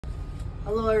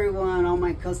Hello everyone, all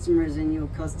my customers and new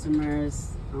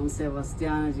customers. I'm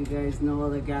Sebastian, as you guys know,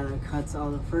 the guy that cuts all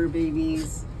the fur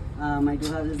babies. I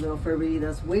do have this little fur baby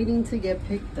that's waiting to get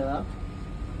picked up.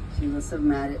 She must have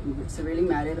severely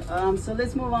matted. So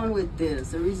let's move on with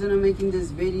this. The reason I'm making this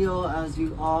video, as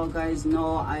you all guys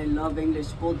know, I love English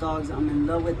bulldogs. I'm in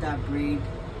love with that breed.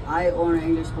 I own an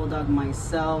English bulldog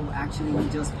myself. Actually, he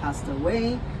just passed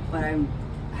away, but I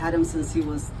had him since he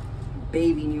was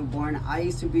baby newborn. I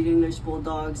used to breed English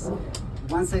bulldogs.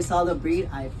 Once I saw the breed,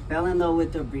 I fell in love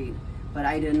with the breed, but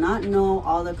I did not know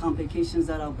all the complications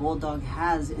that a bulldog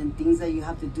has and things that you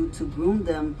have to do to groom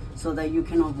them so that you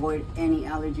can avoid any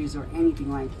allergies or anything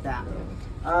like that.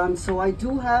 So I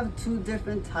do have two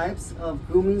different types of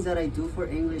groomings that I do for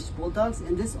English bulldogs,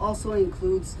 and this also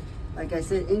includes, like I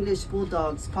said, English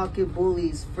bulldogs, pocket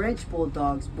bullies, French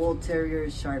bulldogs, bull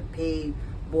terriers, sharpeis,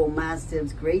 bull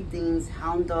mastiffs, Great Danes,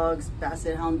 hound dogs,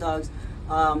 basset hound dogs,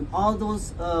 all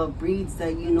those breeds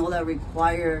that you know that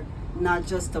require not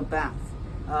just a bath.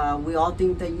 We all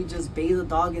think that you just bathe a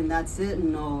dog and that's it.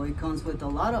 No, it comes with a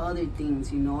lot of other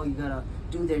things. You know, you gotta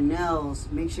do their nails,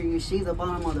 make sure you shave the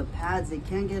bottom of the pads. They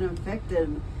can't get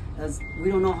infected, as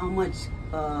we don't know how much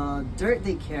dirt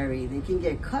they carry. They can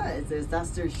get cut,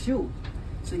 that's their shoe.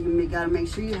 So you gotta make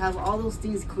sure you have all those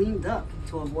things cleaned up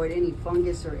to avoid any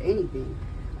fungus or anything.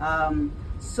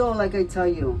 So like I tell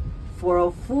you, for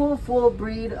a full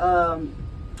breed,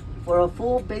 for a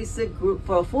full basic group,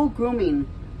 for a full grooming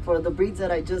for the breeds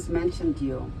that I just mentioned to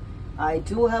you, I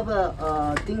do have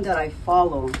a thing that I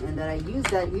follow, and that I use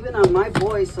that even on my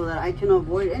boys so that I can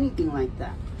avoid anything like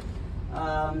that.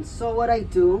 So what I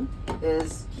do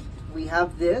is, we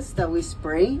have this that we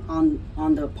spray on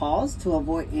the paws to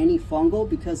avoid any fungal,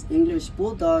 because English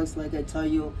bulldogs, like I tell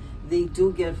you, they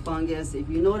do get fungus. If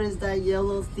you notice that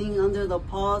yellow thing under the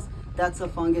paws, that's a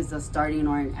fungus that's starting,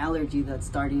 or an allergy that's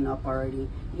starting up already.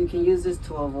 You can use this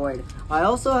to avoid. I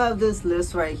also have this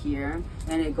list right here,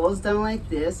 and it goes down like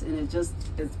this, and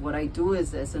it's what I do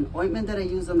is, it's an ointment that I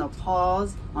use on the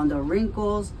paws, on the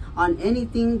wrinkles, on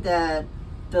anything that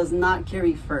does not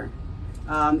carry fur.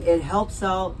 It helps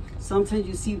out. Sometimes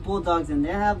you see bulldogs and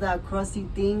they have that crusty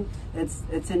thing.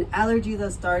 It's an allergy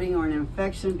that's starting, or an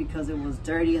infection, because it was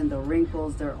dirty, and the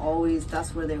wrinkles,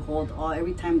 that's where they hold all.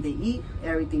 Every time they eat,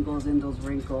 everything goes in those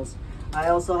wrinkles. I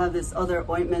also have this other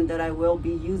ointment that I will be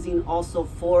using also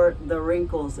for the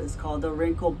wrinkles. It's called the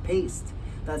wrinkle paste.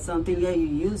 That's something that you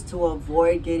use to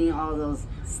avoid getting all those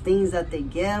stains that they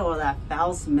get, or that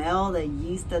foul smell, the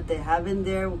yeast that they have in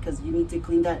there, because you need to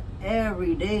clean that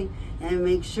every day and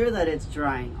make sure that it's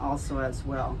drying also as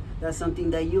well. That's something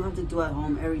that you have to do at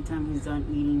home every time he's done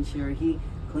eating. Sure, he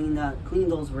clean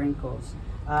those wrinkles.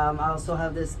 I also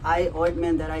have this eye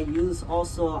ointment that I use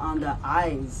also on the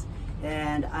eyes,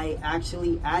 and I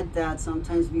actually add that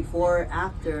sometimes before or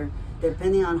after,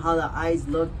 depending on how the eyes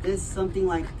look. Something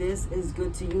like this is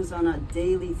good to use on a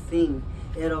daily thing.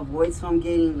 It avoids from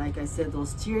getting, like I said,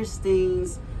 those tear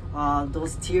stains,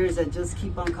 those tears that just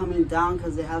keep on coming down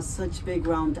because they have such big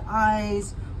round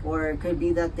eyes, or it could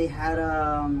be that they had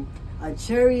a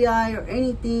cherry eye or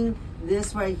anything.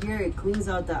 This right here, it cleans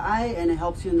out the eye, and it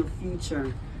helps you in the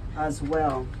future as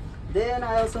well. Then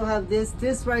I also have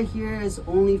this right here is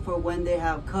only for when they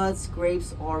have cuts,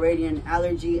 scrapes, already an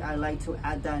allergy. I like to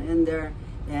add that in there,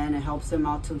 and it helps them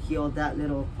out to heal that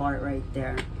little part right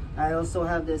there. I also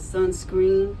have this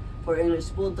sunscreen for English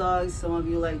bulldogs. Some of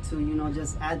you like to, you know,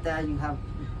 just add that. You have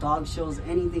dog shows,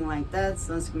 anything like that.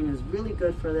 Sunscreen is really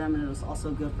good for them, and it's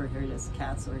also good for hairless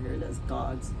cats or hairless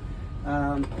dogs.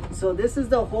 So this is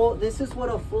what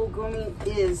a full grooming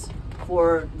is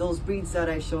for those breeds that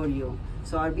I showed you.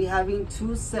 So I'll be having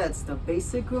two sets, the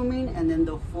basic grooming and then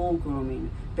the full grooming.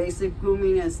 Basic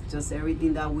grooming is just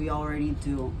everything that we already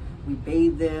do. We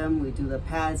bathe them, we do the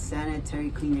pads, sanitary,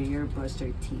 clean their ear, brush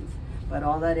their teeth. But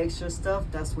all that extra stuff,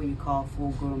 that's what you call full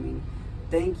grooming.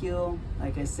 Thank you.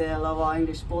 Like I said, I love all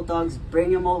English bulldogs.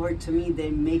 Bring them over to me.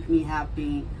 They make me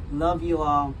happy. Love you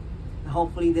all.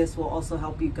 Hopefully this will also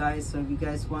help you guys. So if you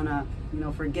guys want to, you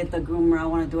know, forget the groomer, I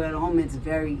want to do it at home, it's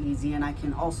very easy, and I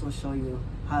can also show you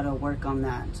how to work on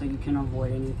that so you can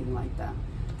avoid anything like that.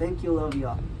 Thank you. Love you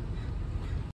all.